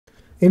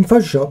In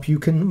Photoshop you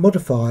can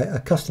modify a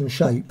custom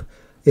shape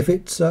if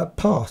it's a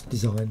path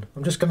design.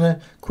 I'm just going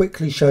to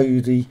quickly show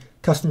you the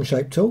custom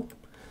shape tool,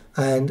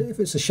 and if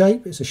it's a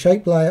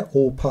shape layer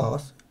or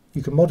path,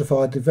 you can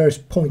modify the various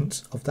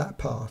points of that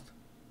path.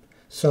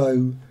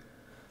 So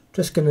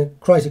just going to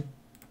create a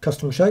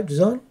custom shape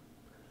design.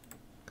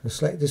 I'm going to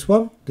select this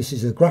one. This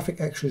is a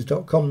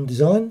graphicextras.com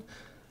design,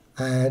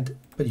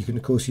 but you can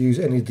of course use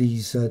any of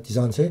these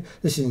designs here.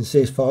 This is in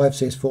CS5,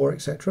 CS4,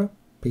 etc.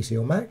 PC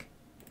or Mac.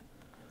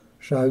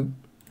 So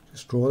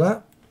just draw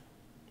that,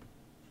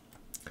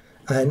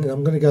 and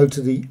I'm going to go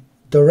to the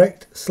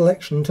direct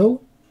selection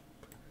tool.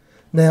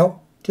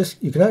 Now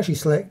you can actually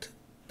select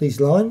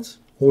these lines,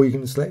 or you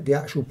can select the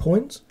actual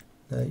points.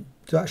 Now,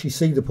 to actually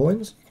see the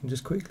points, you can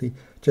just quickly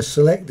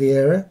select the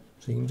area,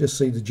 so you can just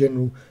see the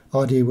general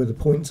idea where the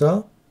points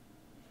are.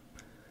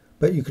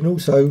 But you can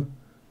also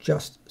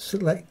just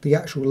select the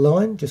actual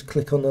line, just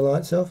click on the line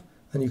itself,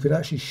 and you can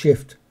actually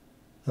shift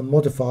and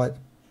modify it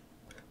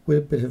with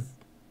a bit of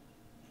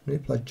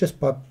manipulation just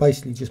by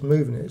basically just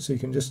moving it. So you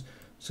can just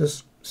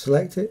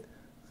select it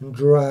and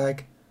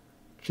drag,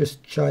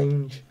 just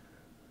change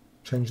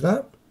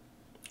that.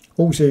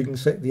 Also you can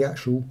select the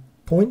actual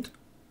point,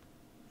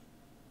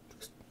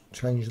 just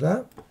change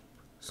that,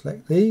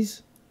 select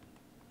these,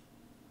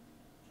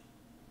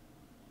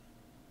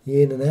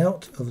 the in and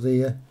out of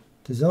the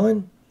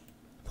design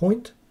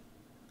point.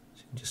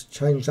 So you can just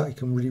change that. You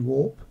can really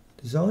warp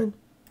design.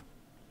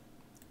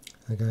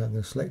 Okay, I'm going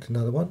to select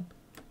another one,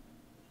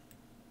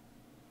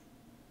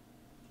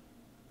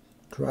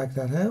 drag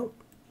that out.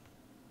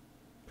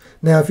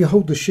 Now if you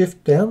hold the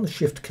shift down, the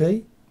shift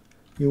key,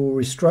 you will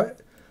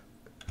restrict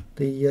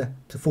the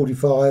to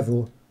 45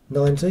 or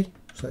 90,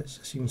 so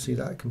as you can see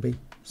that it can be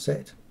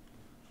set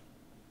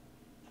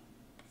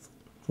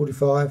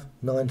 45,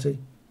 90,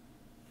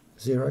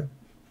 0.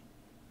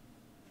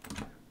 So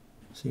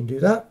you can do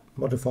that,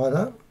 modify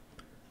that.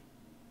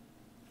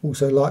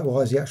 Also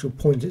likewise the actual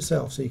point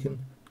itself, so you can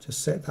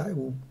just set that. It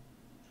will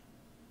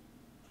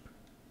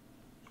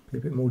be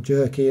a bit more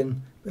jerky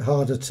and a bit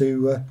harder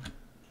to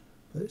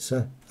but it's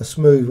a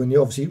smooth when you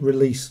obviously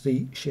release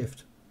the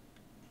shift.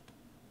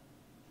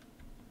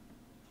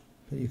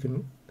 But you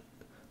can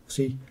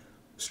see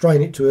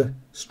strain it to a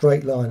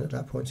straight line at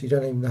that point, so you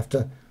don't even have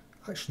to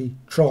actually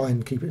try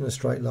and keep it in a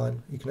straight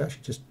line. You can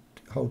actually just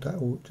hold that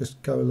or just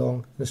go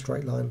along in a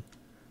straight line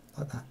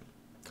like that.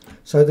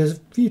 So there's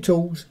a few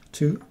tools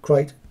to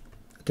create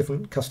a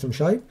different custom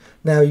shape.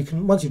 Now you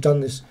can, once you've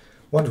done this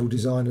wonderful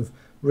design of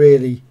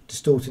really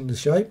distorting the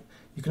shape,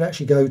 you can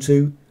actually go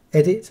to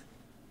Edit,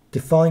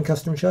 Define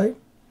Custom Shape,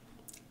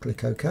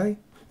 click OK, and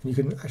you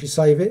can actually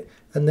save it,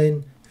 and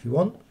then if you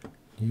want,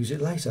 use it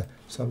later.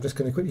 So I'm just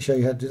going to quickly show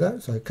you how to do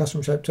that. So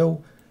custom shape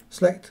tool,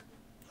 select,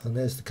 and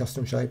there's the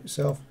custom shape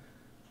itself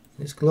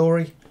in its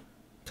glory,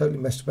 totally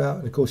messed about.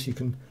 And of course you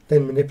can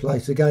then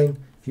manipulate it again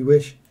if you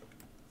wish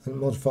and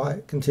modify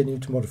it, continue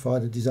to modify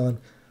the design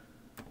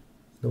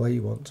the way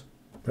you want.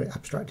 Very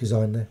abstract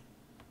design there.